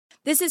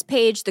This is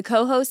Paige, the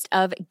co-host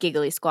of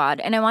Giggly Squad,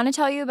 and I want to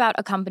tell you about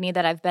a company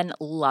that I've been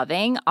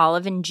loving,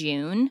 Olive &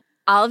 June.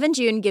 Olive &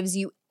 June gives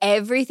you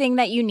everything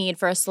that you need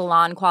for a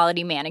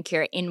salon-quality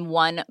manicure in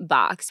one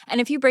box.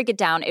 And if you break it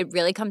down, it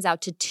really comes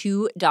out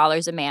to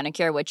 $2 a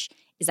manicure, which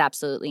is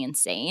absolutely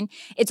insane.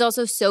 It's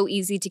also so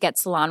easy to get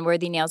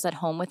salon-worthy nails at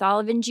home with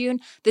Olive & June.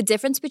 The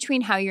difference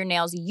between how your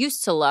nails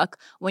used to look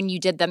when you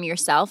did them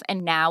yourself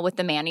and now with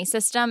the Mani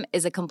system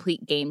is a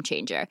complete game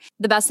changer.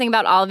 The best thing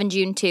about Olive &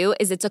 June, too,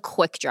 is it's a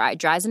quick dry.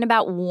 Dries in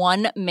about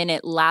 1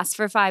 minute, lasts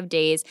for 5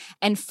 days,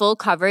 and full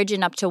coverage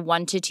in up to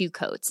 1 to 2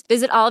 coats.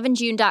 Visit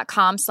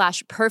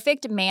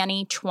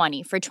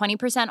oliveandjune.com/perfectmani20 for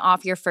 20%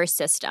 off your first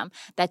system.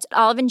 That's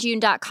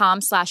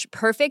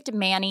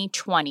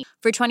oliveandjune.com/perfectmani20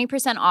 for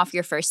 20% off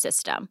your first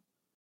system.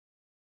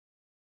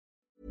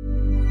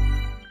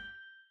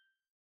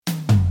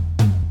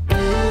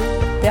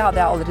 Det hadde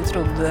jeg aldri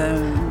trodd,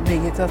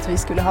 Birgit, at vi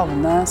skulle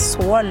havne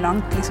så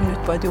langt liksom ut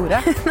på et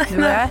jorde. Du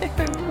og jeg.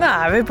 Nå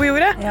er vi på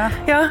jordet. Ja.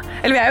 Ja.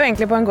 Eller vi er jo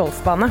egentlig på en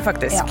golfbane,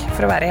 faktisk,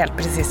 for å være helt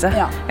presise.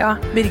 Ja. Ja.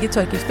 Birgit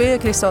Torkelsby,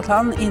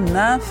 Kristiansand,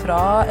 inne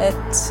fra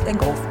en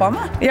golfbane.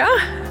 Ja.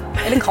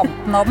 Eller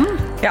kanten av den,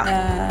 Ja.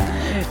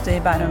 ute i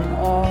Bærum.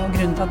 Og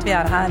grunnen til at vi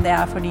er her, det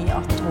er fordi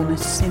at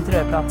Bonus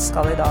Interiørprat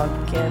skal i dag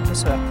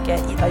besøke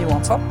Ida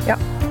Johansson. Ja.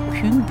 Og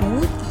hun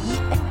bor i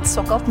et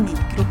såkalt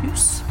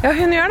mikrohus. Ja,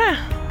 hun gjør det.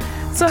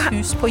 Så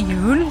Hus på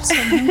hjul som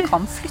hun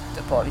kan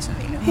flytte på hvis hun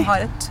vil. Hun har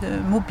et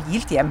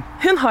mobilt hjem.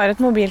 hun har et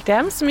mobilt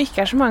hjem som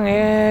ikke er så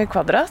mange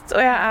kvadrat,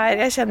 og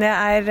jeg kjenner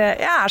jeg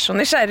er så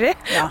nysgjerrig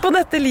på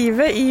dette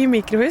livet i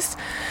mikrohus.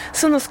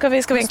 Så nå skal vi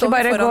egentlig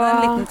bare gå... Står vi foran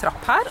en liten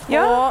trapp her,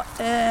 og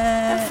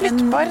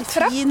en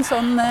fin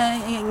sånn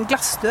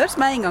glassdør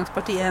som er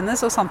inngangspartiet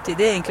hennes, og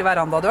samtidig egentlig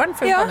verandadøren,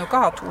 for hun kan jo ikke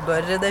ha 2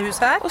 dører i det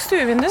huset her. Og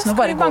stuevindu så nå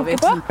bare går vi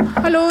på.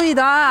 Hallo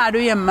Ida, er du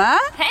hjemme?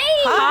 Hei!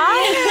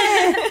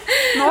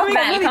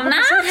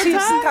 Velkomna!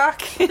 Tusen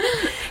takk!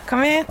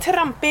 Kan vi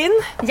trampe inn?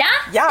 Ja,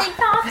 Ja.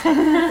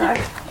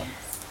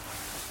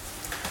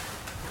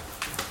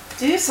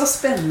 Du, så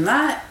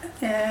spennende.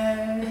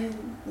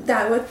 Det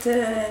er jo et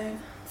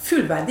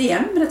fullverdig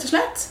hjem, rett og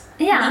slett.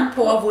 Ja. Men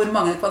på hvor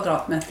mange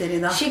kvadratmeter i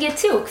dag?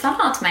 22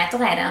 kvadratmeter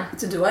är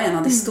det. Du har en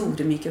av de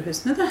store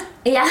mikrohusene, du.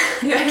 Ja,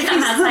 det kan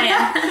man säga.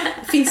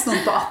 Finns noen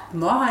på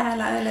 18 år, har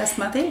jeg lest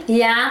meg til.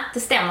 Ja, det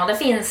stämmer. Det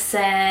finns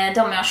de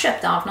jag har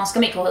köpt av Norska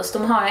mikrohus.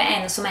 De har ju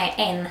en som är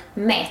 1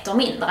 meter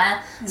mindre.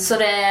 Så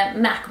det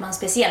märker man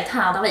speciellt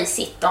här där vi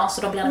sitter.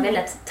 Så då blir det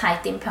väldigt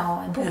tajt in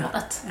på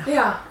bordet.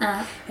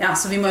 Ja,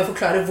 så vi må jo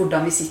forklare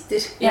hvordan vi sitter.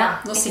 Ja,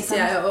 nå sitter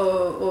jeg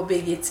og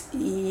Birgit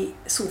i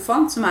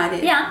sofaen, som er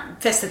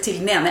festet til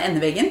den ene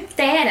endeveggen.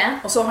 Det är det.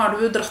 Og så har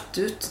du dratt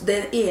ut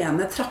det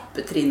ene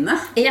trappetrinnet.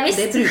 Ja, visst.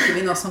 Det bruker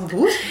vi nå som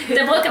bord.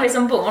 Det brukar vi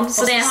som bord.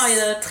 Så det har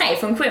ju 3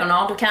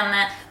 funktioner. Du kan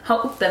ha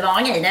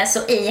uppbevaring i det. Så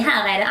i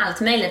här är det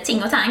allt möjligt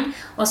ting och tang.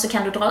 Och så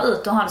kan du dra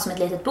ut och ha det som ett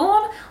litet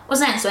bord. Och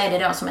sen så är det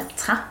då som ett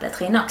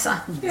trappetrin också.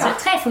 Så det är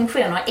 3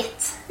 funktioner i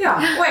ett.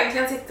 Ja, og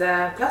egentlig en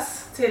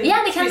sitteplass til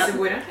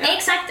spisebordet.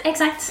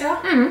 Exakt. Ja.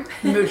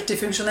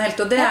 Multifunksjonelt,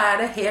 og det er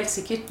det helt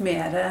sikkert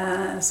mer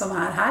som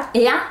er her.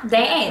 Ja,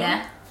 det är det.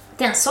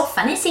 Den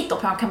soffan ni sitter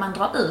på kan man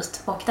dra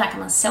ut och där kan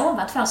man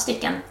sova 2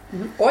 stycken.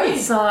 Oj!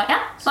 Så ja,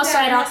 och så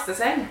är det neste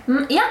seng.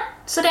 ja,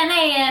 så den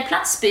är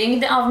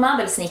platsbyggd av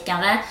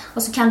möbelsnickare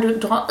och så kan du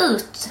dra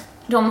ut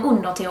de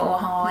under till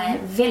att ha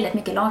väldigt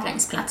mycket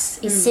lagringsplats.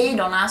 I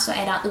sidorna så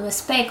är det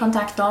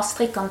USB-kontakter,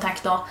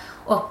 strickkontakter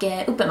och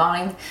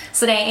uppbevaring.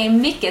 Så det är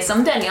mycket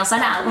som döljer sig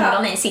där under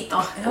ni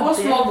sitter. Og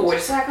små bord,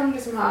 så her kan du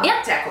liksom ha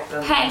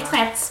tekoppen. Helt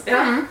rätt.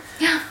 Ja.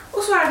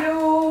 Og så er det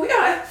jo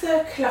et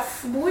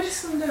klaffbord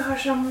som du har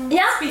som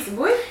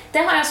spisebord. Det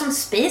har jag som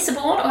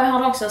spisebord och jag har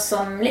det också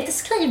som lite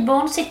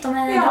skrivbord. Sitter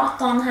med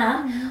datorn här.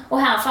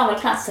 Och här får väl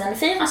platsen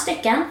 4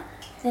 stycken,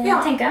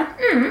 tänker jag.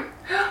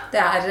 Det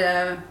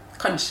er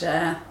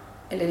kanskje,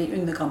 eller i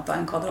underkant av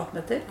 1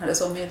 kvadratmeter. Er det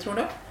så mye, tror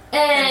du?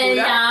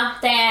 Ja,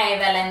 det är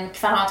väl 1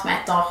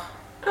 kvadratmeter.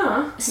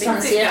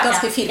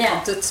 Ganske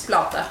firkantet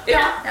plate.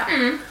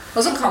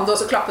 Og så kan du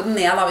også klappe den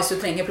ned da, hvis du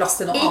trenger plass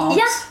til noe annet.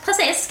 Ja,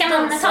 precis. Ska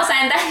man ta sig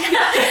en där?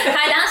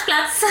 Här är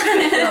dansplats.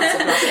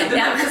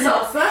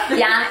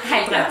 Ja,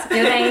 helt rätt.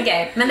 Jo, det är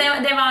gøy. Men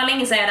det var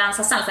länge sedan jag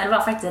dansade salsa. Det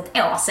var faktiskt ett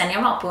år sedan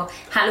jag var på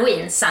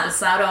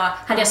Halloween-salsa. Då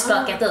hade jag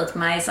spökat ut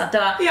mig. Så att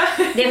då,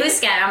 det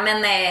huskar jag,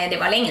 men det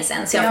var länge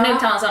sedan. Så jag får nog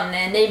ta en sån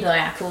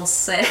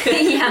nybörjarkurs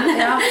igen.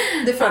 Ja,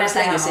 det føles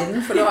lenge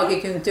siden, for du har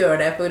ikke kunnet gjøre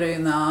det på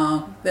grunn av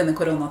denne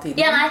koronatiden.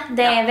 Ja, nej,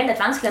 det är väldigt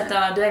vanskligt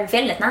och du är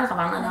väldigt nära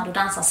varandra när du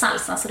dansar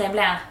salsa. Så det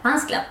blir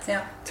vanskligt.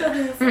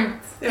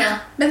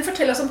 Men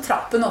fortell oss om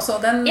trappen også.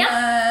 Den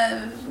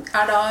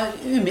er da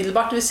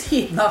umiddelbart ved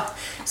siden av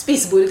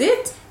spisebordet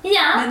ditt.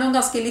 Ja. Med noen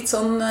ganske litt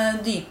sånn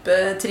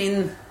dype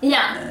trinn. Ja,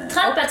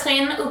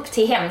 trappetrinn upp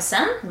till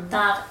hemsen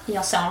där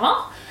jag sover.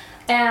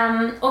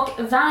 Och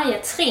varje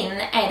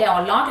trinn är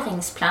då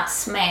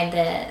lagringsplats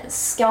med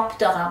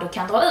skapdörrar du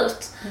kan dra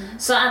ut.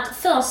 Så att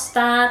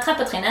första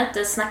trappetrinnet,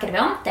 det snackade vi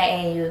om, det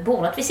är ju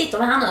bordet vi sitter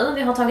vid här nu,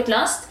 vi har tagit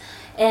löst.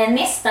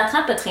 Nästa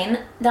trappetrinn,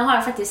 där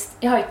har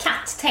jag har ju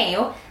katt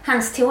Theo,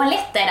 hans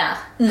toalett är där.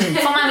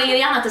 För man vill ju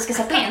gärna att det ska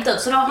se pent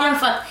ut, så då har han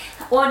fått,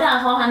 och där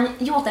har han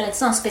gjort en lite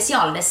sån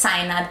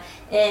specialdesignad.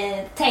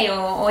 Theo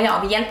och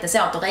jag, vi hjälptes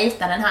åt att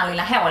rita den här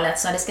lilla hålet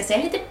så det ska se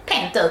lite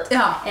pent ut.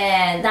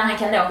 Där han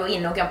kan då gå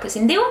in och gå på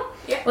sin do.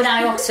 Och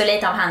där är också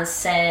lite av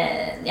hans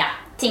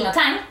ting och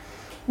tang.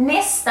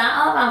 Nästa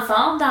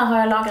ovanför, där har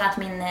jag lagrat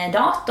min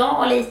dator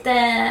och lite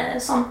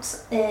sånt.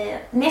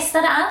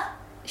 Nästa där,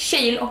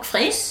 kyl och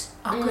frys.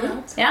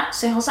 Akkurat. Ja,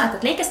 så jag har sagt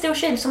att lika stor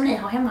kyl som ni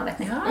har hemma, vet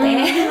ni. Det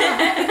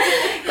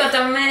är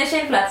gott om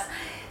kylplats.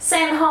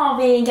 Sen har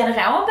vi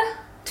garderob.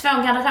 2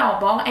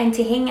 garderober, en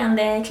till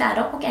hängande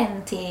kläder och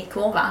en till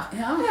kurvar.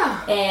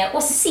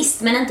 Och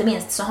sist men inte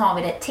minst så har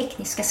vi det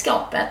tekniska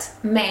skåpet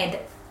med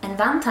en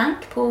vanntank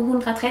på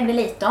 130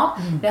 liter.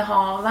 Vi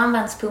har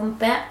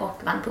varmvattnspumpe och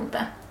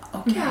vannpumpe.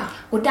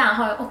 Och där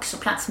har jag också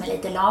plats med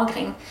lite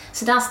lagring.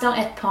 Så där står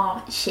ett par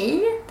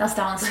kil, där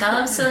står en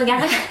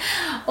stövsugare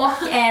och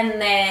en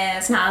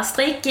sån här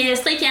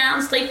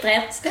strykjärn,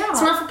 strykbrett.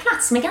 Så man får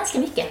plats med ganska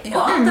mycket.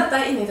 Detta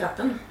är inne i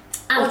trappen.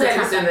 Och det är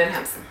lite under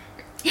hemsen.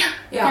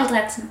 Ja, helt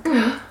rätt.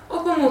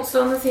 Och på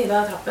motstående sida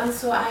av trappen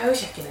så är ju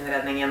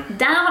kökkeninredningen.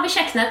 Där har vi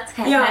köknet,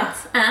 helt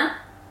rätt.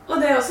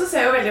 Och det också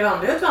ser ju väldigt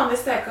vanligt ut, vanlig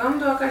stekom.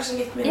 Du har kanske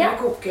lite mindre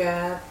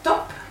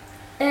koketopp.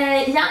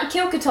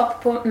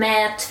 Koketopp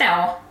med 2.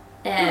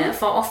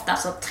 För ofta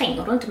så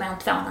tränger du inte mer än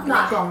 2 när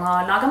du är igång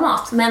och lagar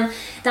mat. Men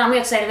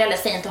däremot så är det väldigt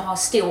fint att ha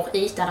stor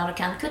yta där du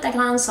kan kutta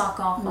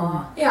grönsaker och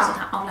sånt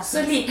här.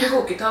 Så liten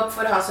koketopp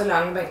för att ha så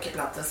lång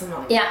bänkeplatta som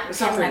man. Ja,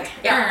 helt rätt.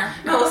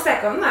 Men och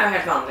stekommen är ju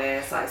helt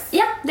vanlig size.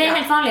 Ja, det är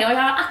helt vanlig. Och jag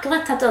har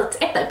akkurat tagit ut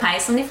äppelpaj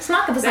som ni får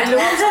smaka på sen. Det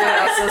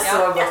låter alltså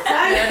så gott.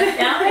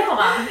 Ja, det är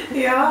bra.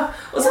 Ja,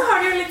 och så har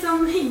du ju lite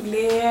sån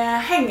hygglig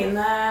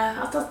hängande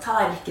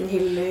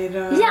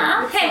tallerkenhyllor.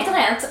 Ja, helt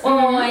rätt.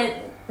 Och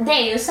det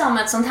är ju som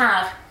ett sånt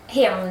här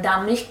hem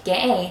där mycket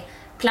är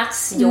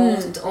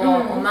platsgjort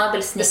och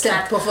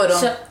möbelsnickrat. På förhand.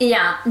 Så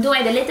då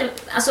är det lite,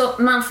 alltså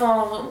man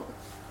får,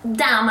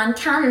 där man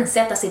kan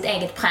sätta sitt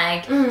eget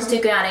präg så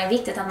tycker jag det är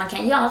viktigt att man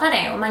kan göra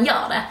det och man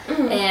gör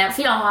det.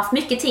 För jag har haft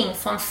mycket ting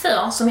från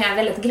förr som jag är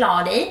väldigt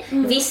glad i.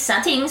 Vissa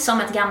ting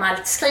som ett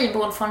gammalt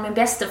skrivbord från min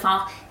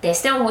bästefar, det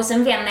står hos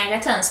en vän nere i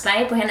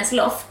Tönsberg på hennes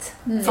loft.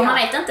 För man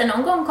vet inte,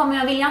 någon gång kommer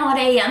jag vilja ha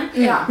det igen.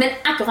 Men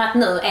akkurat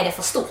nu är det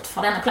för stort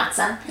för denna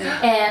platsen.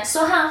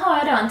 Så här har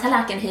jag då en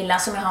tallerkenhylla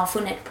som jag har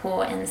funnit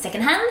på en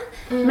second hand.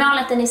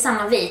 Målat den i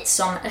samma vit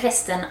som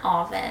resten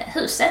av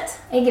huset,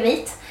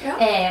 äggvit.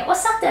 Och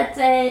satt ett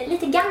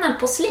lite gammalt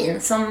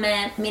porslin som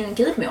min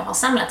gudmor har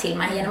samlat till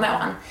mig genom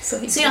åren.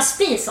 Så jag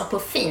spiser på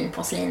fin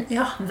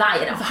porslin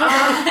varje dag.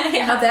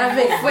 Det är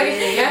väldigt.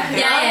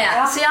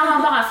 Så jag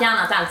har bara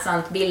fjärnat allt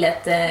sånt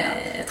billigt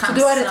trams. Så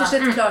du har rätt och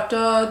slett klart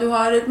och du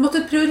har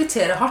måttet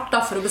prioritera hårt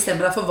då för att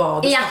bestämma dig för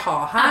vad du ska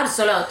ha här.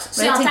 Absolut.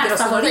 Men jag tänker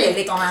också när det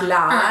gäller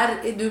kläder,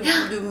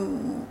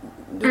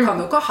 du kan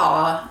ju inte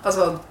ha,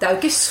 alltså det är ju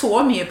inte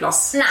så mycket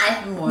plats.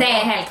 Nej, det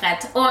är helt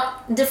rätt. Och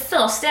det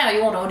första jag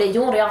gjorde, och det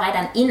gjorde jag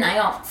redan innan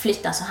jag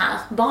flyttade så här,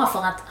 bara för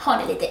att ha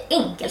det lite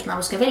enkelt när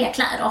du ska välja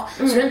kläder.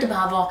 Så du inte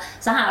behöver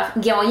så här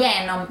gå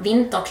igenom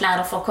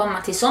vinterkläder för att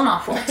komma till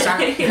sommarshortsen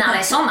när det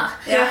är sommar.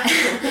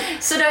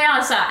 Så då gör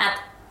jag så att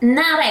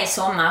när det är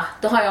sommar,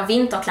 då har jag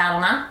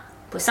vinterkläderna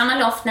på samma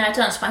loft när jag är i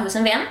Tönsberg hos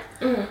en vän.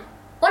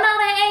 Och när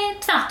det är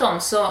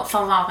tvärtom så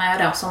förvarar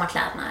jag då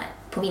sommarkläderna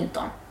på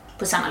vintern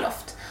på samma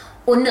loft.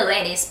 Och nu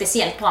är det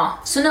speciellt bra.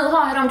 Så nu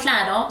har jag de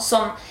kläder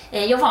som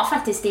jag var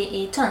faktiskt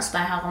i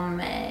Tönsberg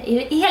här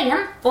i helgen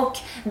och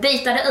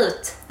bytade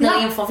ut nu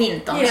inför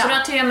vintern. Så då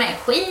tog jag med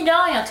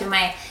skidor, jag tog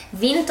med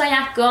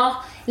vinterjackor,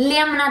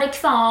 lämnade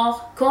kvar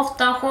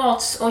korta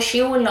shorts och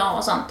kjolar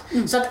och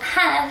sånt. Så att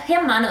här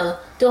hemma nu,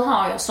 då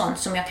har jag sånt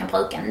som jag kan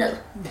bruka nu.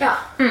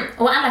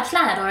 Och alla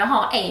kläder jag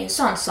har är ju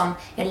sånt som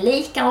jag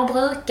likar att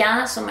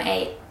bruka, som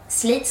är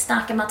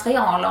slitstarka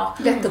materialer.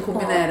 Lätt att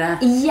kombinera.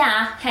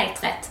 Ja,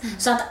 helt rätt.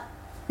 Så att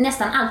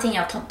nästan allting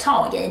jag tar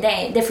tag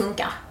i, det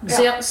funkar.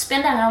 Så jag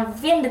spenderar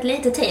väldigt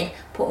lite tid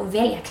på att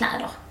välja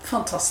kläder.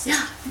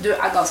 Fantastiskt. Du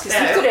är ganska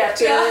strukturerad.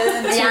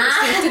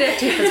 Strukturerad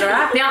typen, tror jag.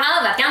 Jag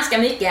har övat ganska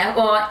mycket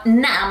och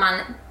när man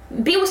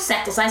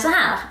bosätter sig så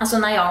här, alltså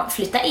när jag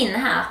flyttade in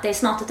här, det är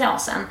snart ett år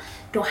sedan,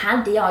 då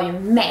hade jag ju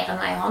mer än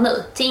vad jag har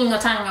nu. Ting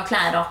och tang och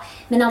kläder.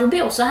 Men när du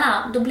bor så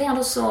här, då blir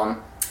du så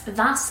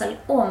varsel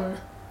om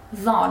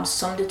vad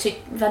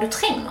du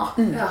tränger.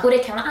 Och det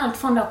kan vara allt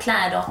från då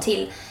kläder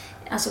till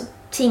alltså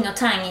ting och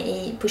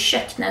tang på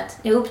köknet.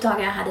 Jag uppdagade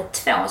att jag hade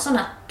 2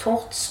 sådana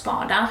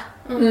tårtspadar.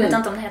 Jag vet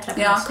inte om det heter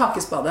det. Ja,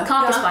 kakespade.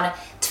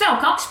 2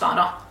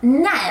 kakespadar.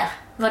 När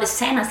var det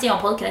senaste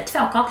jag brukade 2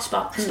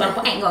 kakespadar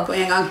på en gång? På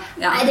en gång,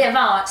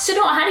 Så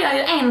då hade jag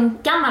ju en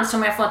gammal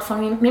som jag fått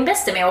från min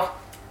bästemor.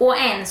 Och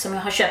en som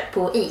jag har köpt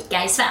på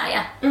ICA i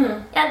Sverige.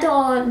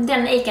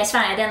 Den ICA i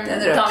Sverige,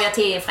 den gav jag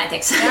till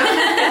Fretex.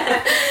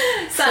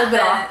 Så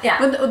bra.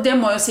 Men, och det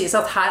må ju sägas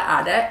att här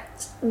är det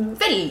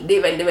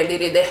väldigt, väldigt,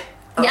 väldigt ryddigt.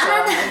 Altså,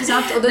 ja,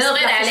 sant? Og nu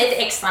är det lite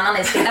extra när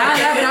ni ska. Ja,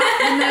 det är bra,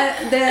 men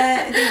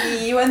det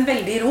ger ju en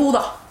väldig ro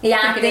då. Ja,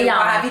 det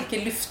gör det. Är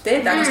virkelig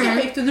luftig. Det är ganska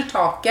högt under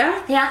taket.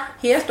 Ja.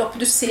 Helt upp,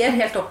 du ser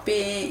helt upp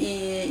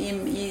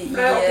i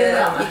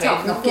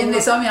taknocken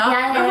liksom, ja.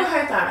 Men hvor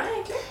høyt er det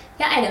egentlig?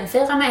 Ja, är den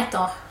 4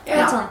 meter?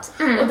 Ja. Sånt.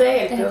 Og det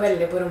hjelper jo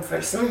veldig på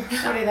romfølelsen.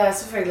 Fordi det er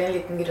selvfølgelig en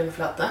liten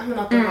grunnflate, men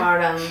at du har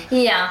den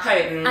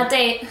høyden. Att det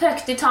är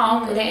högt i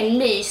tak, det är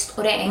lyst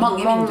och det är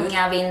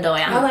många vinduer.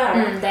 Ja, det är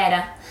det. Det är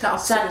det.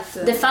 Så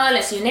att det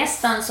känns ju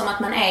nästan som att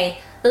man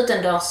är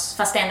utendörs,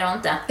 fast ändå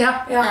inte. Ja.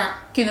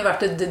 Kunde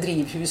varit ett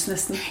drivhus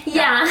nästan.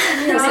 Ja.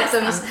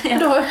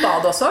 Du har ett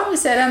bad också. Vi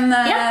ser en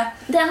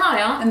det har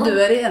jag. En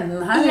dörr i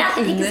änden här. Ja,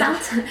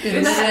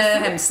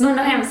 under hemsen.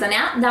 Under hemsen,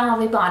 ja. Där har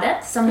vi badet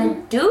som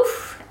en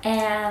dusch.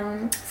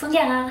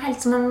 Fungerar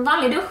helt som en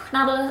vanlig dusch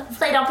när du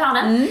vrider på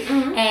den.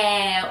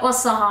 Och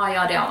så har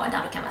jag då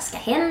där du kan vaska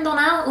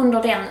händerna.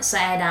 Under den så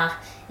är där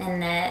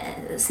en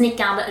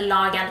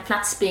snickarlagad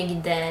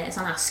platsbyggd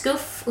sån här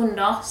skuff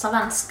under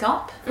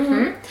servantskap.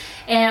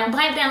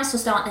 Bredvid den så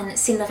står en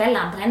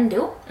Cinderella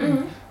brändo.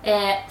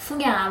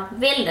 Fungerar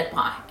väldigt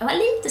bra. Jag var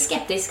lite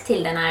skeptisk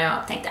till det när jag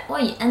tänkte,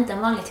 oj, inte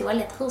en vanlig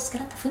toalett, hur ska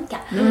detta funka?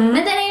 Men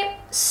den är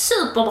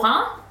superbra.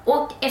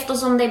 Och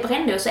eftersom det är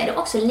brändo så är det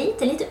också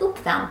lite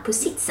uppvärmd på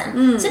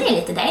sitsen. Så det är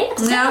lite dejligt.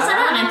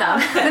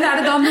 Men är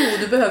det då något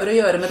du behöver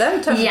göra med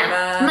den? Ja,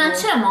 man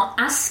tömmer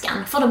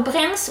askan. För det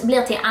bränns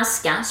blir till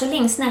aska. Så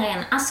längst ner är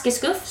en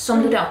askeskuff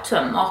som du då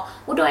tömmer.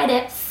 Och då är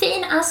det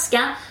fin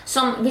aska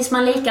som, hvis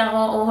man likar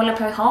att hålla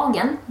på i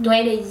hagen, då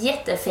är det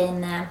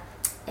jättefin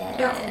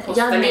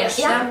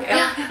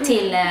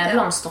till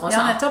blomster och så.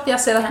 Ja, nettopp. Jag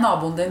ser att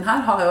nabon din här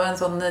har ju en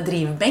sån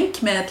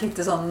drivbänk med ett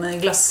litet sån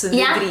glass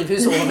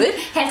drivhus över.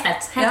 Helt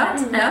rätt.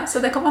 Ja, så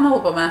det kan man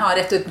hålla på med, ha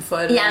rätt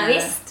utanför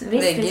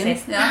väggen.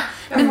 Visst. Ja.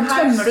 Men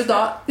tömmer du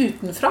då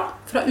utanför,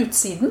 från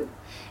utsidan?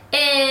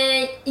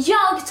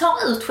 Jag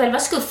tar ut själva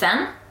skuffen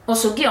och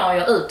så går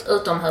jag ut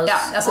utomhus. Ja,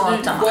 alltså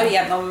du går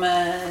igenom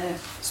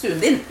stugan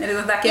din. Det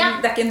är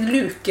inte en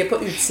luke på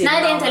utsidan.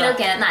 Nej, det är inte en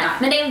luke. Nej.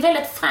 Men det är en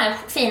väldigt fräsch,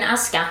 fin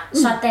aska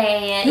så att det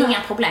är inga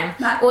problem.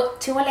 Nej. Och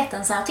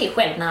toaletten säger till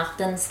själv när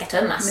den ska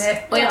tömmas.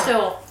 Och jag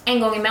tror en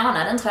gång i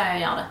månaden tror jag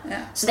gör det. Ja.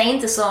 Så det är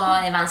inte så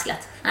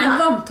vanskligt. Men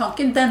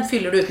vanntanken, den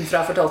fyller du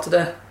utanför, fortalte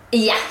du?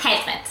 Ja,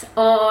 helt rätt.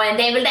 Och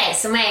det är väl det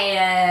som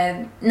är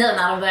nu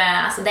när det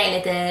börjar, alltså det är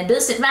lite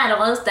busigt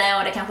väder ute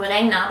och det kanske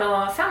regnar,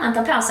 då får man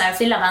ta på sig och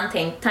fylla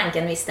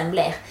vanntanken hvis den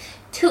blir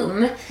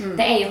tom.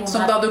 Det är ju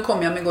som då du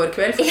kom hem igår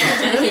kväll.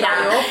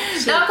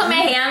 Då kom jag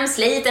hem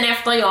sliten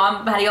efter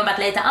jobb, hade jobbat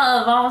lite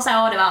över och så,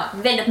 det var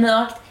väldigt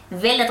mörkt,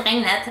 väldigt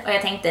regnigt och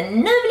jag tänkte,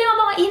 nu vill jag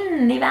bara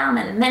in i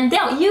värmen. Men då,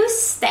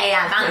 just det,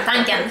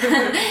 vanntanken.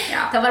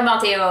 Då var det bara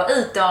till att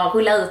ut och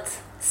rulla ut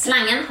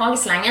slangen,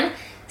 hagslangen,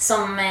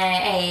 som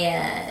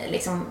är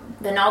liksom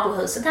vid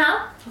nabohuset här.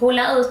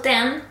 Rulla ut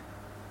den,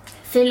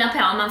 fylla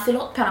på, man fyller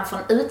på den från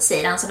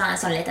utsidan så där är en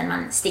sån liten,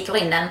 man sticker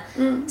in den,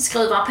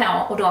 skruvar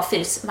på och då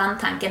fylls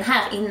vanntanken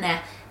här inne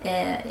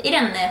i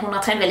den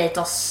 130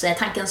 liters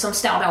tanken som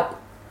står då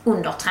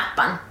under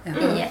trappan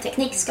i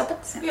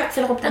teknikskåpet.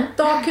 Fyller upp den.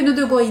 Då kunde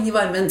du gå in i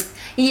värmen.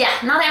 Ja,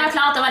 när det var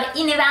klart då var det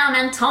in i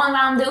värmen, ta en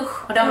varm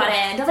dusch och då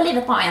var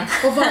livet bra igen.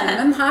 Och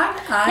värmen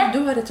här, du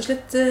har rätt och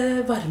slett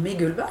värme i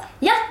golvet?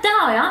 Ja, det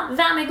har jag.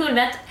 Värme i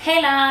golvet.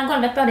 Hela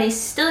golvet, både i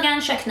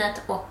stugan,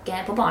 köknet och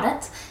på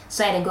badet,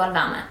 så är det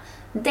golvvärme.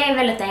 Det är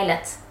väldigt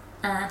dejligt.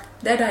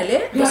 Det är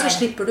dejligt. Och så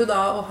slipper du då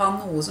att ha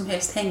något som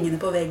helst hängande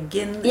på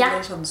väggen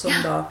eller sånt som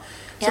då.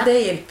 Så det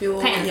hjälper ju i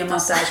och med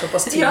att det är så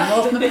pass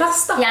tillmålt med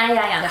plast då.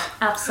 Ja,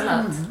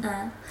 absolut.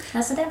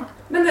 Så det är bra.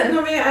 Men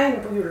när vi är inne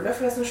på golvet,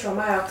 för det som slår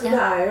mig är att det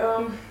är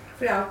ju,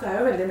 för allt är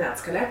ju väldigt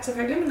nedskalat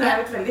selvfølgelig, men det är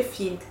ett väldigt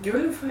fint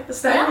golv.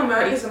 Så det är ju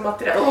med liksom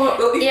material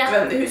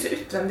och huset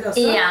utvändigt också.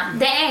 Ja,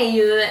 det är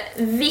ju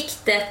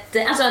viktigt,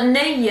 alltså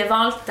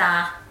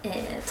nöjevalta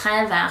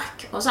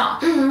träverk och så.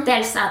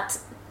 Dels att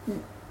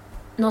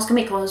Norska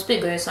Mikrohus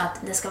bygger ju så att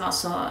det ska vara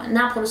så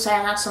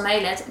närproducerat som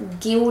möjligt,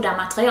 goda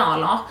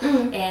materialer.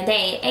 Det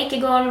är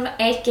ekegolv,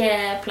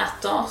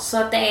 ekeplattor, så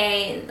att det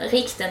är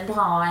riktigt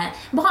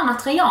bra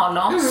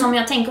materialer som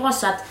jag tänker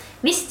också att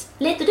visst,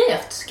 lite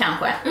dyrt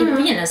kanske i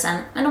begynnelsen,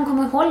 men de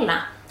kommer att hålla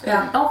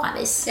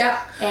åravis.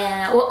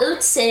 Och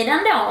utsidan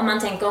då, om man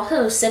tänker,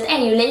 huset är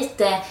ju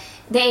lite,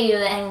 det är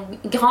ju en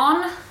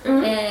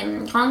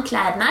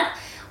granklädnad.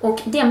 Och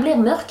den blev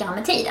mörkare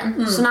med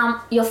tiden. Så när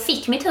jag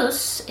fick mitt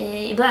hus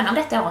i början av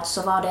detta året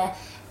så var det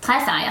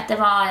träfärgat. Det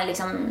var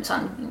liksom sån,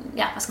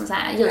 vad ska man säga,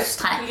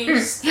 ljusträ.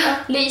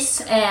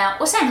 Lys.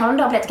 Och sen har de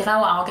då blivit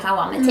gråare och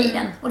gråare med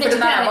tiden. Och det för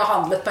det här var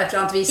handlat på ett eller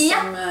annat vis. Ja,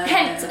 som,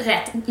 helt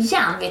rätt.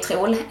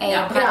 Järnvitrol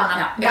är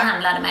brädorna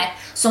behandlade med.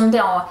 Som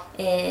då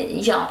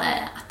gör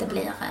det att det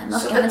blir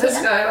mörkare med tiden. Så det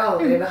ska ju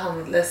aldrig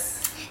behandlas.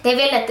 Det är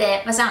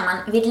väldigt, vad säger man,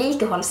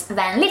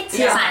 vidlikehållsvänligt.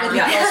 Ja,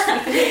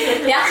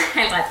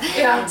 helt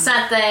rätt. Så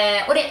att,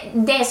 och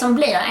det som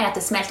blir är att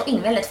det smälter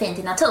in väldigt fint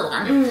i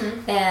naturen.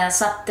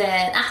 Så att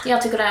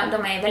jag tycker att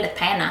de är väldigt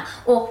pena.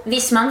 Och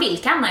visst man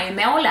vill kan man ju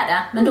måla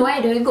det, men då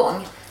är du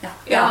igång.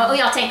 Och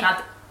jag tänker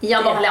att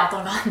Jag bara låter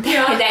det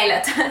vara det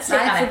delet.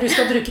 Nej, för du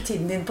ska bruka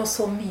tiden din på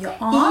så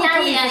mycket annat. Ja,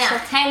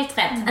 helt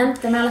rätt.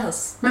 Inte måla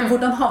hus. Men hur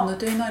hamnade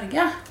du i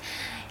Norge?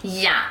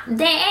 Ja,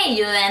 det är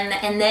ju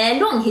en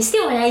lång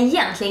historia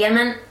egentligen,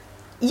 men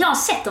jag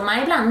sätter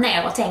mig ibland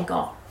ner och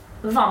tänker,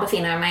 var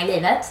befinner jag mig i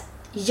livet?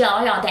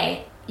 Gör jag det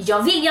jag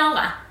vill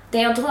göra? Det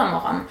jag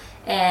drömmer om?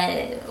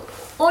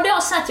 Och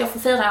då satt jag för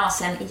 4 år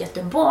sedan i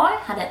Göteborg,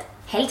 hade ett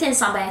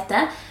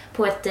heltidsarbete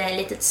på ett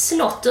litet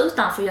slott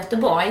utanför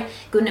Göteborg,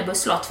 Gunnebo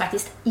slott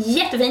faktiskt.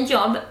 Jättefint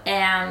jobb,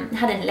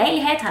 hade en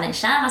lägenhet, hade en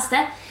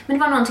käraste, men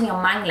det var någonting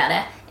jag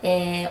manglade.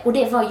 Och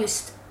det var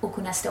just att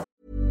kunna stå.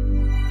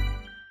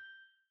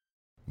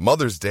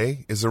 Mother's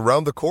Day is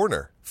around the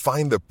corner.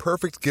 Find the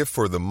perfect gift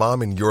for the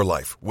mom in your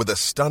life with a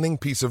stunning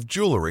piece of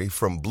jewelry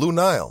from Blue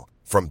Nile.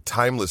 From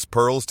timeless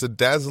pearls to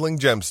dazzling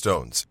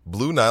gemstones,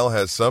 Blue Nile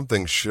has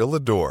something she'll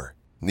adore.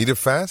 Need it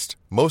fast?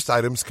 Most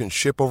items can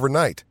ship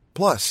overnight.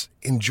 Plus,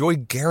 enjoy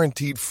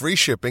guaranteed free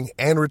shipping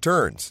and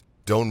returns.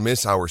 Don't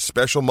miss our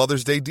special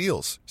Mother's Day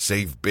deals.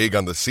 Save big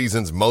on the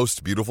season's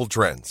most beautiful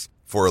trends.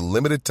 For a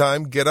limited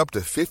time, get up to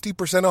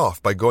 50%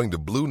 off by going to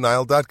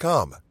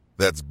BlueNile.com.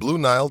 That's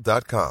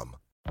BlueNile.com.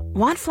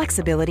 Want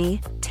flexibility?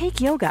 Take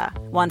yoga.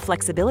 Want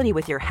flexibility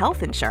with your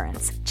health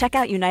insurance? Check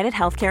out United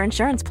Healthcare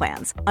Insurance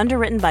Plans.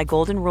 Underwritten by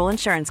Golden Rule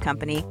Insurance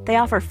Company, they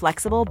offer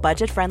flexible,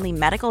 budget-friendly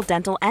medical,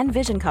 dental, and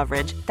vision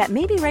coverage that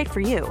may be right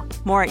for you.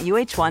 More at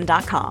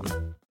UH1.com.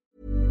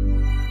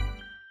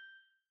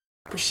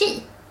 På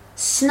ski,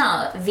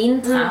 snö,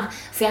 vintrar.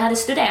 För jag hade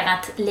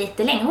studerat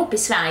lite längre upp i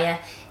Sverige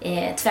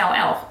 2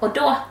 år. Och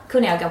då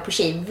kunde jag gå på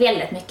ski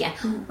väldigt mycket.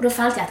 Och då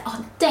följde jag att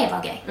det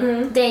var grej.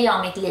 Det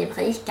gör mitt liv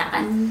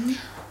rikare.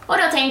 Och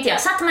då tänkte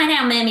jag, satte mig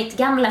ner med mitt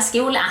gamla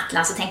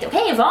skolatlas och tänkte,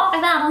 okej, var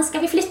i världen ska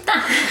vi flytta?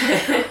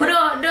 Och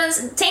då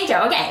tänkte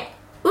jag, okej,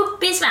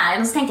 upp i Sverige.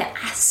 Men så tänkte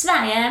jag,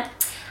 Sverige,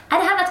 det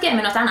här varit gøy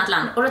med något annat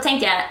land. Och då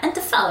tänkte jag,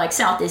 inte för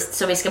exotiskt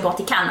så vi ska bort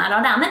till Kanada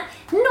och där, men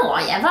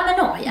Norge, vad med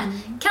Norge?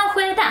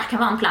 Kanske där kan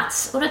vara en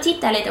plats. Och då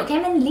tittade jag lite, okej,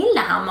 men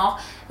Lillehammer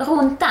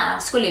runt där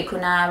skulle ju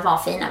kunna vara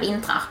fina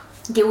vintrar.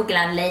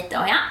 Googlade lite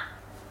och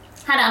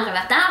hade aldrig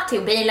varit där,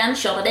 tog bilen,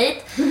 körde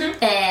dit.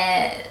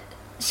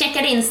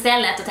 Checkade in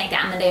stället och tänkte,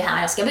 men det är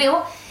här jag ska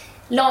bo.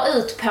 La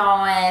ut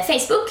på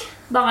Facebook,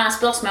 bara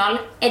spörsmål.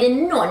 Är det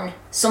någon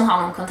som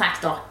har någon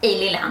kontakter i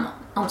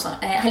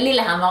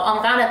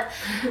Lillehammer-området?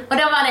 Och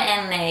då var det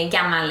en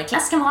gammal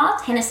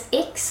klasskamrat. Hennes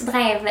ex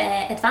drev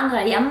ett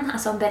vandrarhem,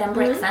 alltså bed and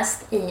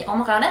breakfast i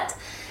området.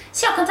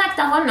 Så jag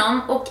kontaktade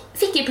honom och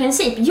fick i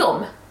princip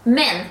jobb.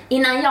 Men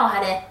innan jag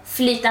hade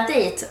flyttat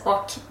dit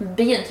och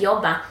begynt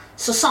jobba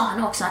så sa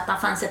han också att det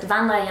fanns ett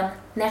vandrarhem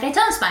nere i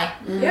Tönsberg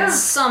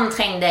som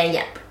trängde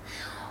hjälp.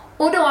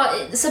 Och då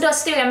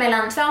stod jag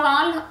mellan 2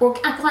 val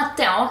och akkurat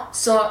då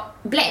så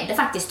blev det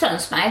faktiskt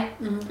Tönsberg.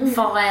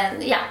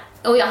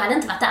 Och jag hade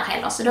inte varit där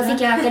heller, så då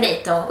fick jag åka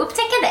dit och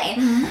upptäcka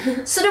det.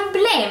 Så då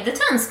blev det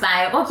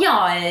Tönsberg och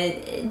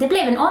det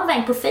blev en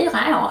omväg på 4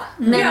 år.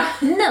 Men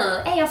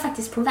nu är jag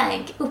faktiskt på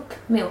väg upp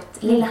mot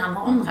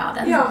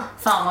Lillehammerområdet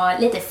för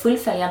att lite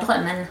fullfölja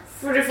drömmen.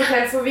 För du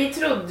fortell, för vi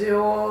trodde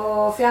ju,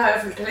 för jag har ju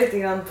följt det lite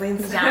grann på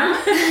Instagram.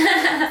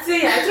 Så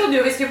jag trodde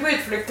ju vi skulle på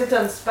utflykt till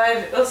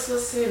Tönsberg och så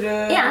säger du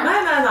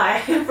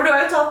nej. För du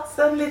har ju tagit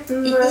en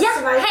liten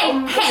sväng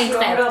om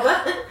Oslo-området.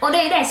 Och det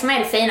är det som är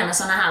det fina med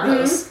såna här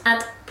hus.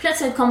 Att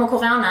plötsligt kommer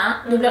corona,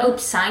 du blir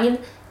uppsagd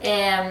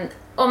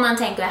och man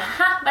tänker,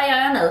 vad gör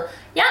jag nu?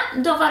 Ja,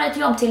 då var det ett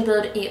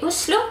jobbtillbud i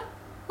Oslo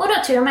och då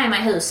tog jag med mig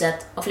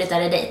huset och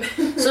flyttade dit.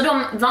 Så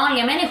de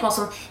vanliga människor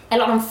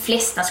eller de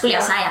flesta skulle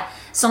jag säga,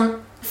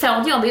 som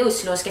får ett jobb i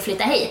Oslo och ska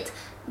flytta hit,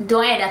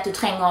 då är det att du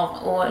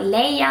tränger att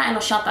leja eller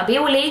köpa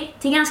bolig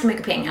till ganska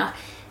mycket pengar.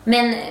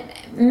 Men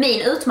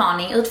min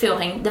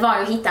utfordring, det var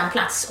ju att hitta en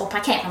plats och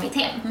parkera mitt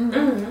hem.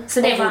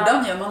 Så det och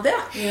hur gör man det?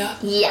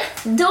 Ja,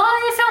 då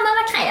får man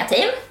vara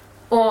kreativ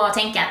och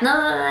tänka att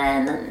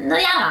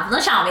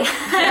nu kör vi.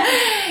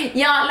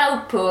 Jag la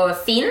upp på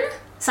Finn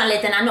så en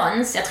liten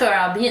annons. Jag tror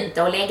jag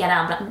begynte att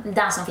lägga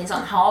där som finns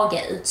sån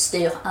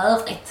hageutstyr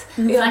övrigt.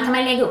 Så där kan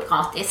man lägga upp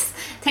gratis.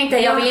 Tänkte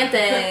jag vill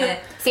inte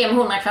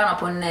 500 kronor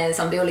på en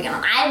sån bolig.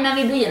 Nej, men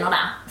vi begynner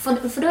där.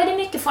 För då är det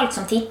mycket folk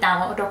som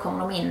tittar och då kommer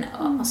de in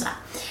och sådär.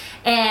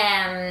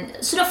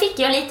 Så då fick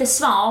jag lite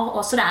svar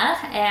och sådär.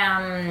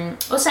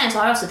 Och sen så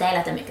har jag också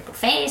delat det mycket på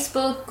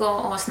Facebook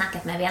och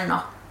snackat med vänner.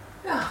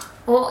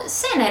 Och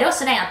sen är det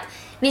också det att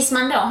hvis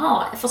man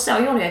då för så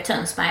gjorde jag i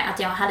Tönsberg att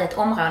jag hade ett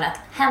område att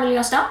här vill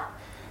jag stå.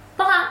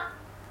 Bara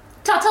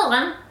ta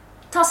turen,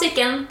 ta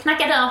cykeln,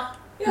 knacka dörr,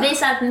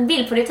 visa en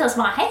bild på ditt hus,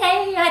 bara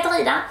hej, jag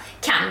heter Ida.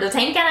 Kan du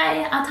tänka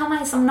dig att ha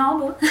mig som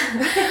nabo?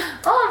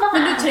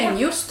 Men du tränger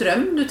ju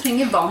ström, du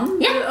tränger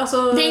vann. Ja,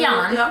 alltså, det gör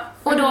man.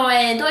 Och då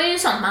är det ju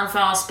sånt man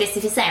får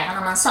specificera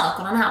när man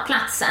söker den här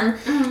platsen.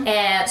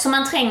 Så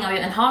man tränger ju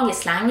en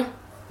hageslang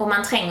och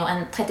man tränger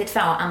en 32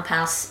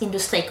 amperes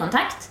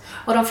industrikontakt.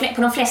 Och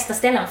på de flesta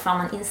ställen får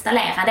man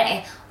installera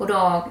det och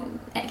då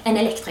en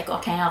elektriker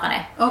kan göra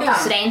det. Okay.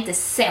 Så det är inte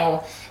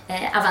så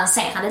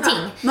avancerade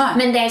ting. Nej.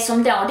 Men det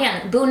som då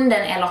den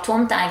bunden eller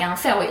tomtägaren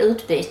får i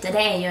utbyte, det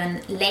är ju en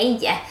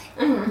leje.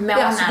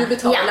 Månad. Så du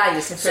betalar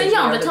leje så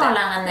jag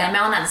betalar en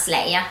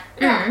månadsleje.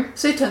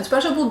 Så i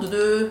Tønsberg så bodde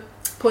du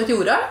på ett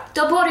jordar?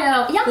 Då bodde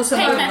jag hos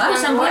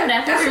en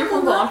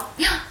bonde.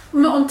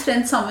 Med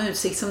omtrent samma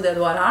utsikt som det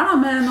du har här då,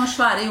 med några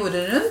svära jordar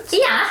runt?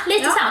 Ja,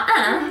 lite så.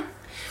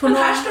 Men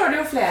här står det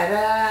ju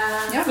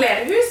flera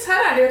hus.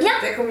 Här är det ju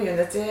ett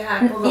community här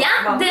på Gotland.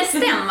 Ja, det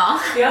stämmer.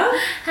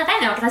 Här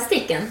är några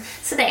stycken.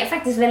 Så det är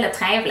faktiskt väldigt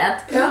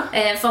trevligt.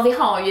 För vi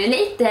har ju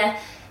lite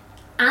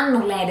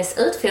annorledes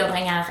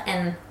utfodringar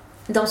än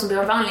de som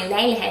bor i vanlig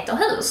lägenhet och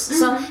hus.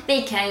 Så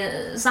vi kan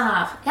ju så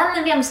här,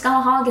 men vem ska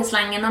ha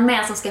hageslangen och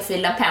mer som ska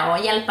fylla på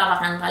och hjälpa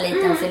varandra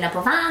lite och fylla på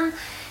vann.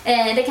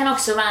 Det kan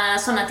också vara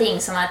sådana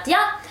ting som att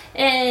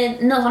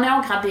nu har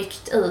några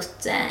byggt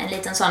ut en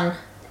liten sån,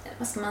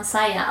 vad ska man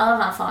säga,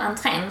 ovanför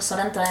entrén så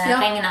det inte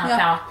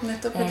regnar på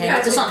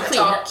lite sånt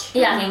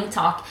skydd.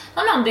 Ringtak.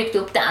 Och någon byggt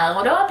upp där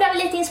och då blir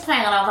vi lite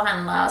inspirerade av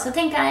varandra och så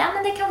tänker jag,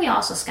 men det kan jag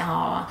också ska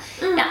ha.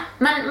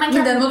 Man kan,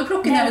 men den må du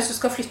plocka ner hvis du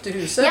ska flytta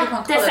huset. Ja, du kan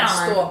inte den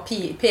stå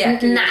peka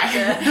ut.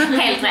 Nej,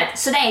 helt rätt.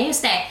 Så det är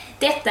just det.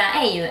 Detta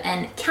är ju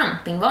en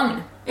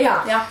campingvagn.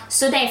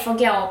 Så det får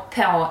gå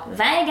på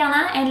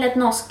vägarna enligt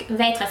norsk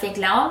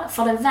vägtrafiklov,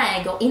 för det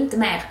väger inte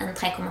mer än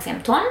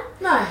 3,5 ton.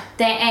 Nej.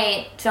 Det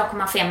är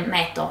 2,5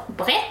 meter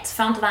brett,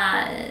 får inte vara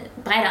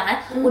bredare.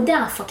 Och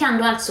därför kan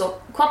du alltså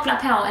koppla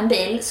på en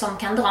bil som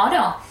kan dra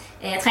då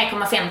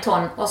 3,5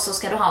 ton och så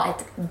ska du ha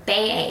ett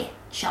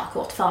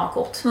BE-körkort,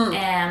 förarkort.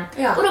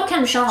 Och då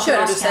kan du köra på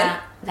norska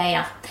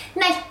vägar.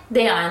 Nej,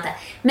 det gör jag inte.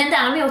 Men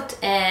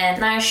däremot,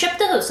 när jag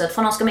köpte huset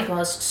från Norska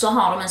Mikrohus så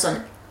har de en sån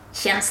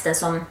tjänste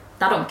som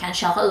där de kan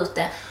köra ut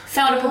det,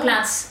 få det på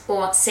plats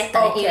och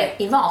sätta det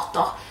i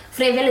vater.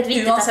 För det är väldigt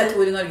viktigt att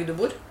var i Norge du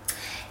bor?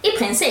 I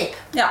princip.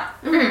 Ja.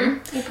 I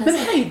princip. Men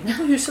höjden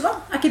på huset då?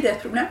 Är inte det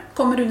ett problem?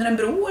 Kommer du under en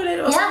bro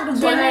eller vad?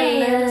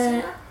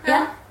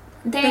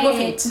 Det går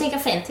fint. Det går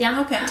fint, ja.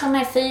 Okay. Jag tror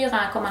den är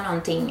 4,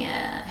 någonting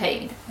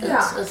höjd.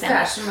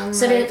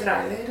 Så det är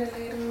trailer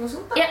eller något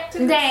sånt. Ja,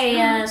 det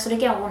är, så det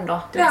går under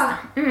det mesta.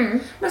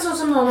 Men så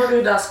som när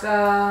du då ska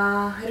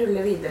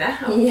rulla vidare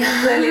och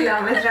det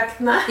lilla med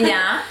trakterna.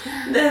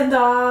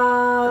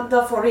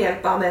 Då får du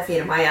hjälp av det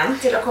firma igen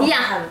till att komma och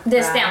hämta.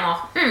 Det stämmer.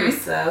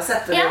 Och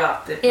sätta det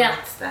vatten på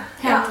nästa.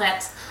 Helt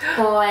rätt.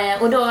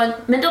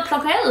 Men då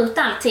plockar jag ut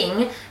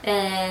allting.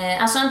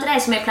 Alltså inte det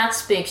som är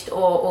platsbyggt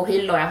och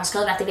hyllor jag har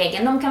skruvat i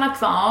väggen. De kan vara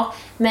kvar.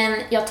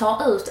 Men jag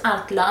tar ut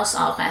allt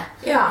lösöre.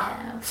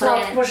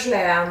 För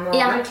porslän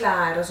och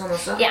kläder och sånt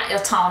också. Ja,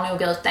 jag tar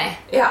nog ut det.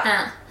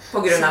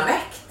 På grund av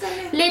vikt?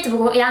 Lite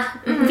på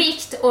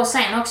vikt och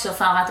sen också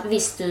för att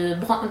visst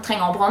du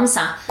tränger att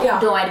bromsa,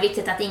 då är det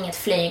viktigt att inget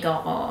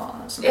flyger och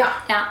sånt.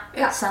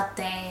 Så att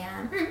det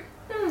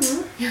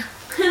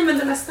Men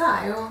det mesta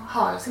är ju att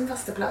ha sin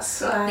fasta plats.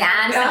 Det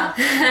är sant.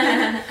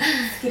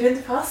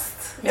 Grund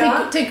fast.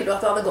 Tänker du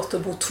att det hade gått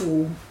att bo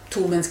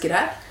två människor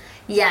här?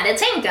 Ja, det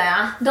tänker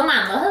jag. De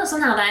andra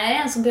husen här, där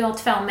är en som bor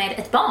 2 med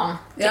ett barn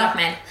till och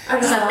med.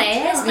 Så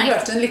det är vi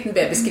hörde en liten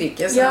bebis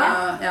skrika.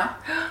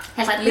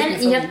 Helt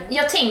rätt. Men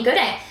jag tänker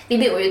det.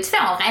 Vi bor ju 2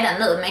 redan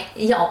nu med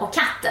jag och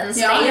katten.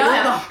 Så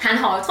han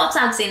har ju trots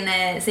allt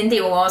sin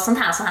do och sånt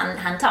här, så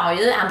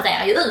han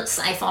brer ju ut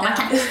sig för en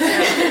katt.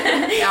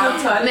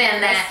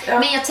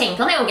 Men jag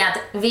tänker nog att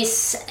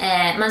hvis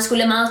man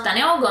skulle möta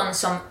någon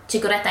som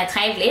tycker detta är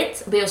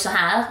trevligt och bor så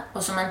här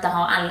och som inte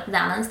har all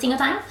världens ting och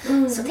tang,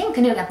 så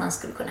tänker jag nog att man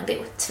skulle kunna bo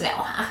 2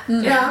 här.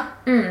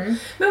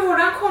 Men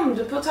hur kom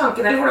du på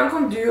tanken, eller hur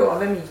kom du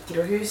över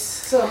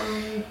mikrohus som...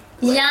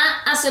 Ja,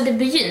 alltså det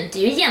begynte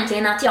ju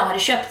egentligen att jag hade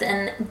köpt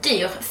en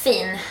dyr,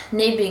 fin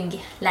nybyggd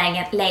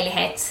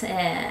lägenhet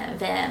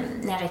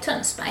nere i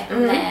Tønsberg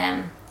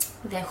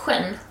vid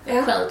sjön,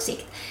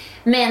 sjöutsikt.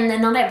 Men när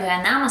det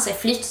började närma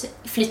sig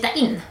flytta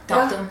in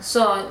datum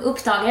så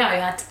uppdagade jag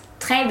ju att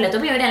trevligt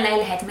att bo i den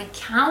lägenheten, men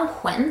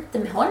kanske inte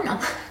med honom.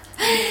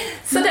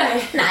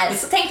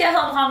 Så tänkte jag, hur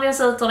har vi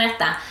oss ut ur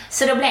detta?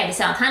 Så då blev det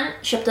så att han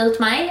köpte ut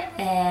mig.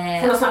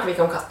 Och då snackar vi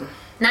inte om katten.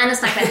 Nej, nu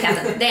snackar vi inte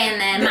katten. Det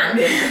är en man.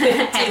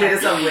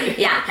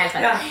 Ja, helt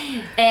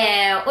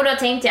rätt. Och då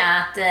tänkte jag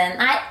att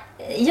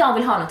jag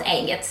vill ha något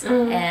eget.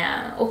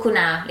 Och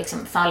kunna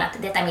liksom falla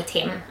att detta är mitt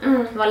hem.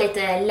 Var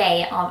lite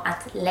le av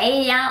att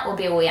leja och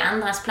bo i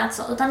andras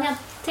platser. Utan jag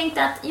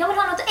tänkte att jag vill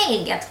ha något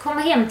eget.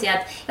 Komma hem till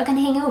att jag kan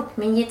hänga upp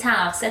min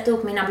gitarr, sätta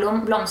upp mina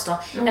blomster.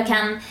 Jag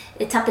kan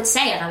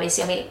tapetsera hvis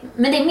jag vill.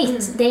 Men det är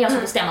mitt, det är jag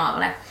som bestämmer över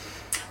det.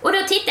 Och då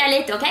tittade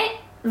jag lite,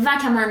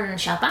 vad kan man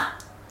köpa?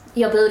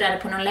 Jag budade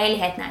på någon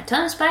lägenhet nere i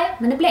Tønsberg,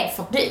 men det blev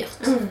för dyrt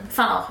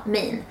för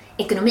min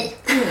ekonomi,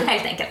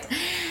 helt enkelt.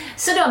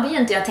 Så då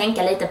begynte jag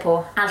tänka lite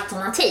på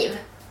alternativ.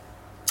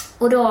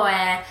 Och då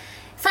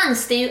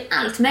fanns det ju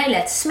allt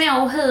möjligt.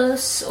 Små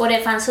hus och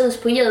det fanns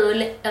hus på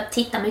hjul. Jag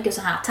tittar mycket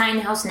så här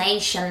Tiny House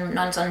Nation,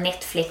 någon sån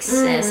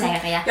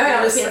Netflix-serie. Ja,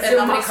 det finns ju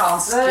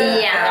amerikansk.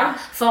 Ja,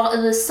 för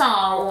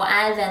USA och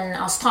även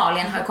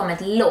Australien har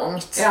kommit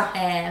långt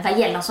vad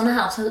gäller såna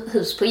här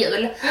hus på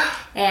hjul.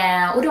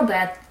 Och då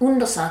började jag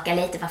undersöka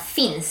lite vad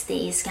finns det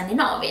i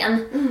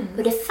Skandinavien.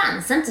 Och det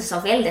fanns inte så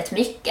väldigt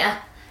mycket.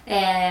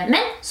 Men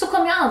så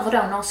kom jag över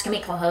då Norska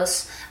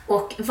Mikrohus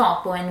och var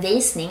på en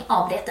visning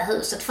av detta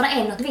huset. För det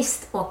är något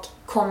visst att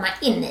komma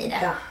in i det.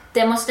 Ja.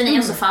 Det måste ni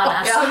också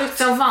föra.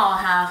 För att vara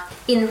här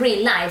in real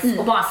life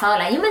och bara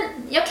föra. Jo,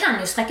 men jag kan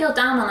ju sträcka ut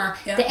armarna.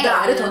 Ja, det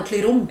är ett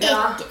ordentligt rum.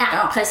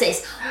 Ja,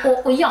 precis.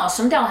 Och jag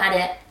som då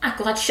hade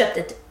akkurat köpt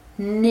ett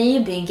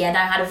nybygge där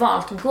jag hade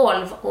valt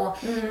golv och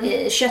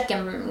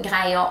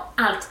kökengrejer,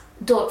 allt.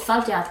 Då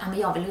följde jag att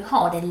jag vill ju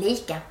ha det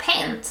lika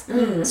pent.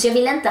 Så jag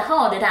vill inte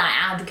ha det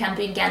där, du kan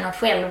bygga något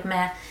själv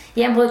med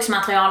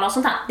genbruksmaterial och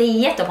sånt där. Det är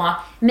jättebra,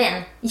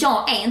 men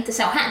jag är inte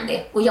så handy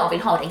och jag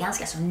vill ha det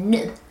ganska så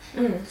nu.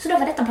 Så då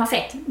var detta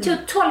perfekt. Det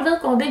tog 12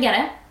 veckor att bygga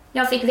det.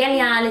 Jag fick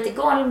välja lite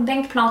golv,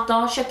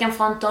 bänkplator,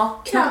 kökenfronter,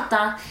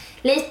 knottar,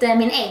 lite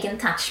min egen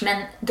touch,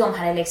 men de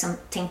hade liksom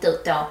tänkt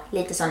ut då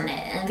lite sån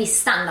en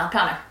viss standard på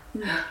det.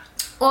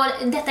 Och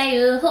detta är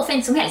ju hur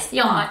fint som helst.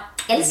 Jag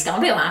älskar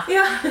att bo här.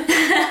 Ja,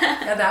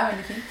 det är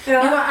väldigt fint.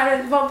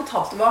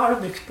 Vad har du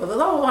brukt på det då?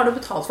 Vad har du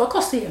betalt? Vad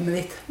kostar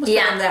hemmet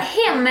ditt?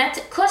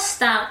 Hemmet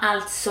kostar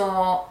alltså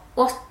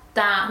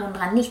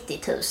 890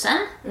 000.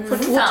 För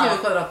 22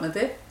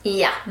 kvadratmeter?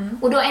 Ja,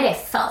 och då är det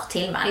för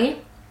tillvalg.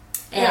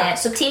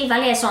 Så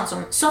tillvalg är sånt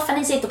som soffan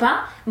ni sitter på,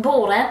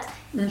 bordet,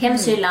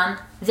 hemsyllan,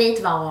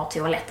 vitvaror,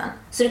 toaletten.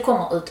 Så det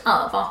kommer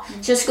utöver.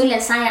 Så jag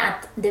skulle säga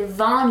att det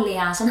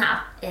vanliga sån här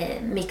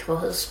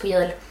mikrohus på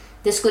hjul,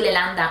 det skulle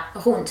landa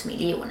runt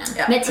miljonen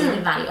med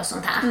tillvalg och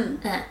sånt här.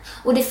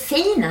 Och det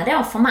fina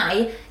då för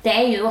mig, det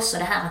är ju också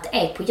det här att det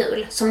är på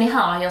hjul. Som ni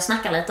hör, jag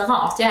snackar lite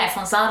rart, jag är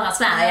från södra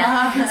Sverige.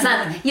 Så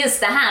att just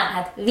det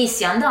här att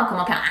visst jag en dag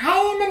kommer på,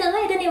 nej men nu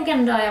är det nog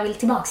en dag jag vill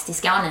tillbaks till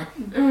Skåne.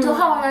 Då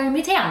har jag ju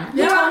mitt hem.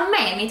 Jag tar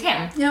med mitt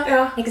hem.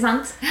 Inte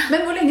sant?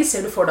 Men hur länge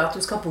ser du för dig att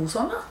du ska bo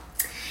sån då?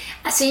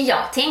 Alltså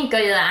jag tänker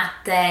ju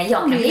att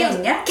jag kan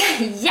länge.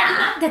 Ja,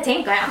 det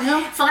tänker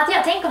jag. För att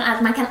jag tänker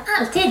att man kan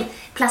alltid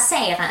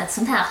placera ett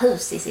sånt här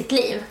hus i sitt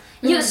liv.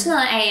 Just nu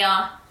är jag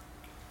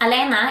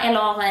alena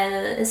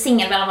eller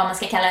singel eller vad man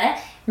ska kalla det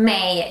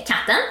med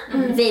katten.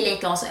 Vi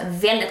liker oss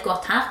väldigt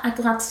gott här.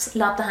 Akkurat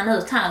släppte han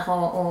ut här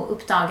och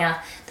uppdagar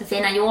det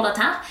fina jordet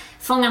här.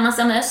 Fångar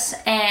massa möss.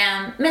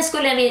 Men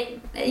skulle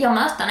jag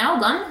möta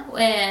någon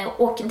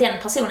och den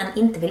personen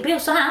inte vill bo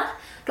så här,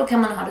 då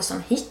kan man ha det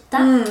som hytta.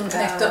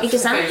 Inte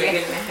sant?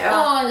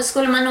 Och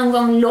skulle man någon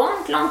gång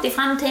långt i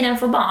framtiden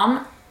få barn,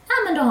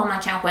 men då har man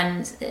kanske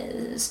en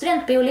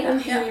studentbolig. En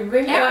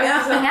hybrid.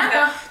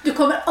 Du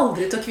kommer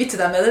aldrig att kvitta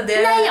dig med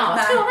det. Nej,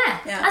 jag tror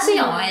det. Alltså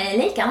jag är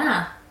lika med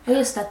här. Och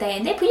just att det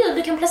är på hjul,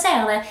 du kan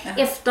placera det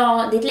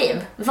efter ditt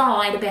liv.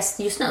 Var är det bäst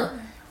just nu?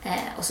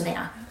 Och så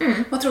vidare.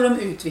 Vad tror du om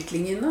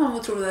utvecklingen då?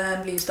 Vad tror du det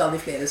blir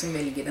stadigt fler som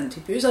väljer den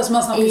typen av hus? Alltså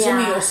man snackar så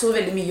mycket också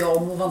väldigt mycket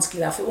om hur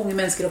vanskligt det är för unga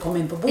människor att komma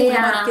in på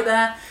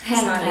boligmarknaden.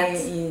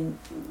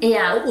 I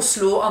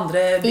Oslo och andra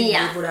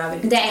bygder hvor det är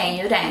väldigt. Det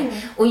är ju det.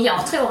 Och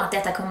jag tror att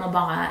detta kommer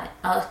bara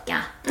öka.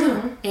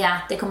 Ja,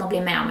 det kommer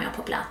bli mer och mer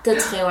populärt.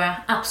 Det tror jag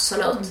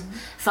absolut.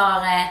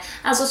 För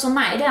alltså som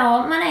mig då,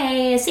 man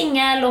är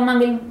singel och man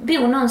vill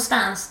bo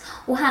någonstans.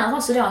 Och här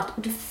också då att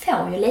du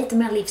får ju lite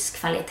mer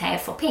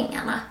livskvalitet för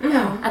pengarna.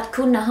 Att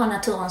kunna ha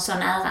naturen så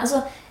nära.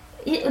 Alltså,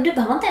 du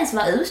behöver inte ens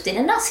vara ute i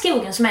den där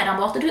skogen som är där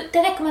borta. Det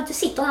räcker med att du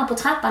sitter här på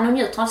trappan och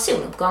njuter av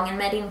soluppgången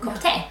med din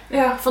kopp te.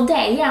 För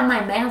det ger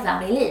mig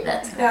mervärde i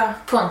livet.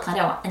 Kontra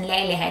då en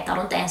lägenhet där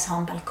du inte ens har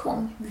en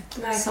balkong.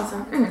 Nej, så.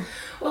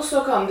 Och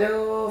så kan du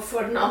ju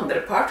för den andra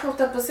part, hållt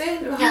jag på att säga,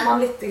 har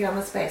man lite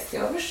grann space till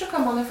över, så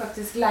kan man ju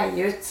faktiskt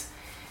leja ut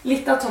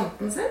lite av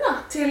tomten sin då,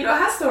 till, och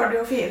här står det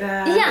ju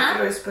 4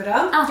 mikrohus på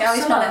rad. Ja,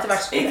 hvis man etter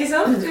hvert skulle. Ikke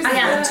sant?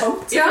 En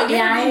tomt. Ja,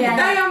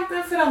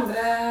 för andra.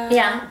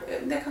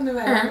 Det kan ju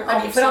vara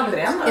för andra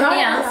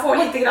igen. Och få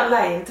lite grann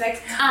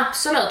lejeintäkt.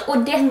 Absolut. Och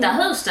detta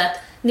huset,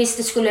 visst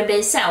det skulle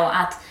bli så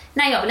att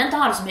nej, jag vill inte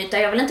ha det som hytta,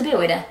 jag vill inte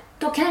bo i det.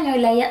 Då kan jag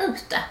ju leja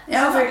ut det.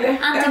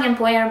 Antingen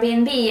på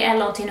Airbnb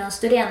eller till någon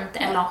student.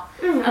 Eller,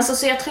 alltså,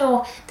 så jag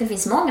tror det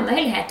finns många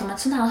möjligheter med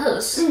ett sånt här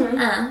hus.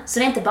 Så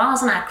det är inte bara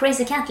såna här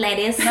crazy cat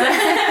ladies.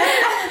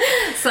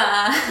 Så.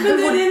 Men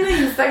det är din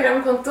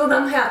Instagram-konto,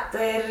 den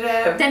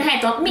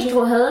heter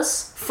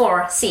Mikrohus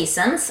 4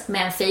 Seasons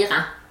med en 4.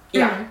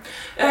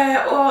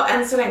 Och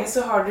än så länge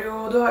så har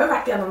du har ju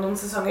varit igenom någon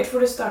säsonger, för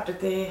du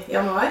startade i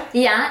januari.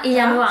 Ja, i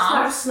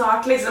januari.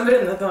 Snart liksom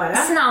rundat året.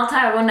 Snart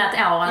har jag rundat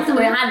året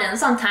och jag hade en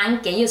sån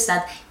tanke just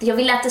att jag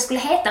ville att det skulle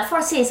heta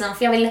 4 Seasons,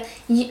 för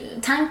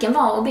tanken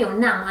var att bo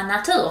närmare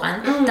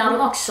naturen där du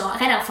också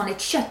redan från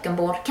ditt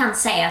kökenbord kan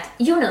se att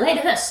nu är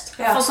det höst.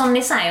 För som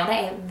ni säger, det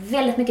är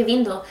väldigt mycket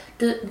vindor.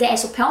 Det är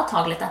så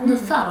påtagligt att nu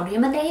föder du,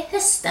 men det är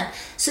hösten.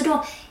 Så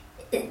då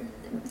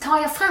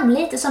tar jag fram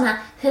lite såna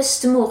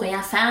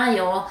höstmurriga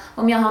färger.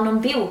 Om jag har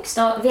någon bok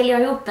så väljer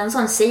jag upp en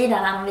sån sida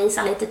där de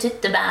visar lite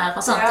tyttebär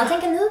och sånt. Jag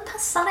tänker, nu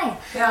passar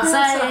det. Ja, så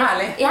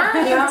härligt. Ja,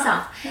 lite så.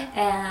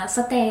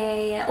 Så att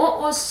det,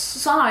 och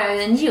så har jag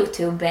ju en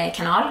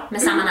YouTube-kanal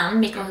med samma namn,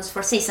 Microhus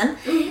for Season,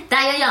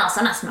 där jag gör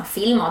såna små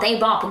filmer. Det är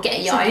bara på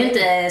göj. Jag är ju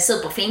inte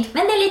superflink,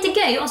 men det är lite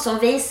göj också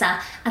att visa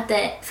att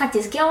det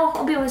faktiskt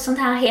går att bo i sånt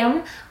här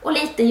hem och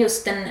lite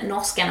just den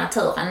norska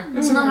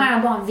naturen. Så nu har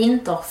jag bara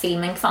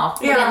vinterfilmen kvar.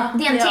 Och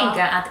den tänker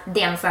jag att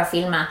den får jag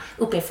filma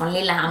uppifrån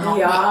Lillehammer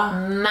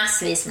med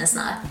massvis med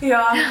snö.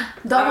 Ja,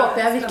 da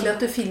håper jeg virkelig at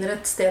du finner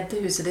et sted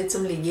til huset ditt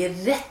som ligger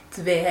rett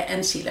ved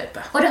en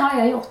skiløype. Och det har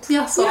jag gjort.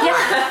 Ja, så.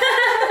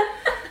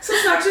 Så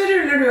snart så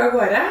ruller du av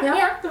gårde.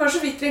 Ja. Det var så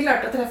vidt vi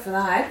klarte å treffe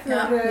deg her.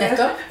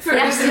 Nettopp. Før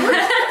du snor.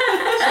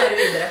 Kjører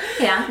videre.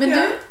 Ja. Men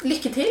du,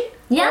 lykke til.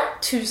 Ja.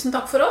 Tusen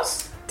takk for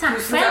oss. Tack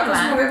Tusen takk, og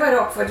så må själva. vi bare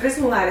oppfordre hvis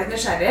noen er litt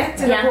nysgjerrig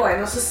til å gå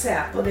inn og så se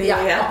på de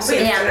på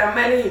Instagram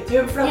eller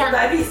YouTube, for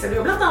der viser du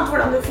jo blant annet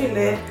hvordan du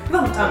fyller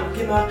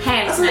vanntanken og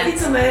altså litt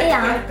sånne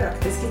helt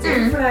praktiske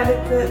ting, for det er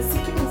litt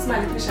sikkert noen som er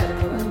litt nysgjerrig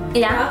på det.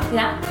 Ja.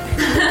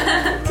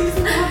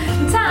 Tusen takk.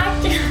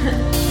 Tack.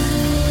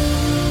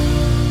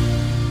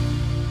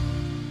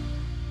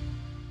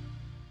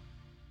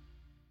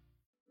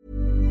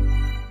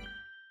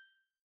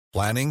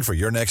 Planning for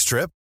your next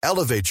trip?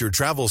 Elevate your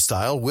travel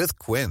style with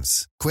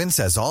Quince. Quince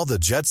has all the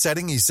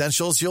jet-setting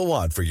essentials you'll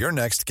want for your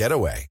next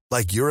getaway,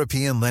 like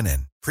European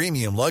linen,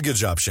 premium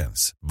luggage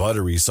options,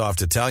 buttery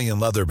soft Italian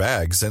leather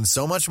bags, and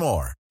so much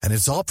more. And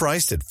it's all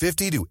priced at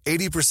 50 to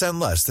 80%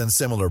 less than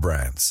similar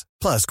brands.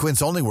 Plus,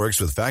 Quince only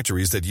works with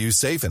factories that use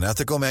safe and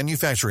ethical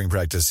manufacturing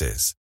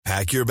practices.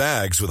 Pack your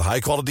bags with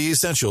high-quality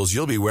essentials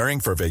you'll be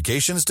wearing for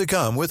vacations to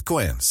come with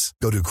Quince.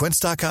 Go to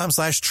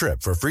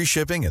quince.com/trip for free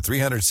shipping and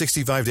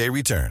 365-day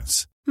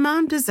returns.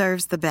 Mom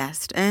deserves the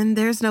best, and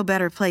there's no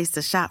better place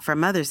to shop for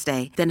Mother's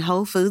Day than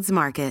Whole Foods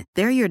Market.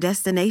 They're your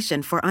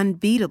destination for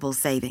unbeatable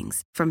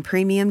savings, from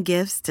premium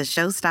gifts to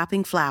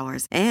show-stopping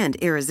flowers and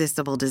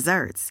irresistible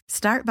desserts.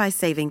 Start by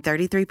saving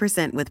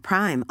 33% with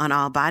Prime on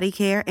all body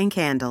care and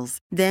candles.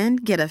 Then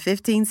get a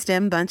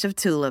 15-stem bunch of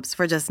tulips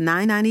for just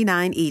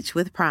 $9.99 each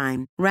with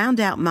Prime. Round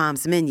out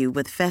Mom's menu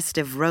with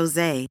festive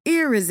rosé,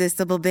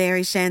 irresistible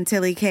berry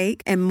chantilly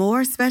cake, and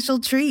more special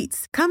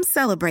treats. Come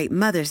celebrate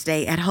Mother's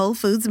Day at Whole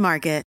Foods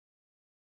Market.